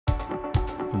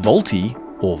VoLTE,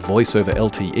 or Voice over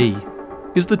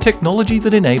LTE, is the technology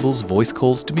that enables voice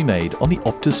calls to be made on the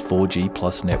Optus 4G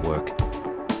Plus network.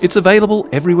 It's available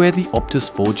everywhere the Optus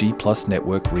 4G Plus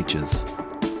network reaches.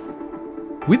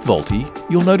 With VoLTE,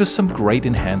 you'll notice some great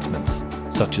enhancements,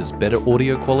 such as better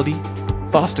audio quality,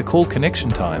 faster call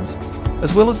connection times,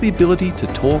 as well as the ability to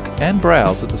talk and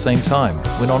browse at the same time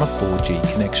when on a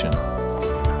 4G connection.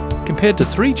 Compared to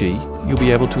 3G, you'll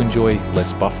be able to enjoy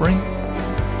less buffering,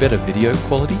 better video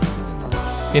quality,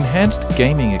 enhanced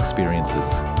gaming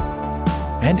experiences,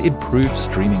 and improved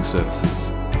streaming services.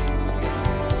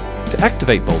 To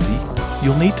activate VoLTE,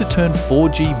 you'll need to turn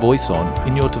 4G voice on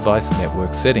in your device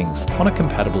network settings on a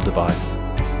compatible device.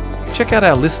 Check out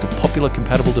our list of popular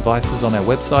compatible devices on our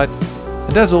website,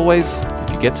 and as always,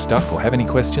 if you get stuck or have any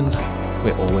questions,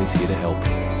 we're always here to help.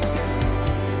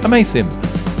 Amaysim.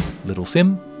 Little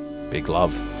Sim, big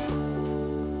love.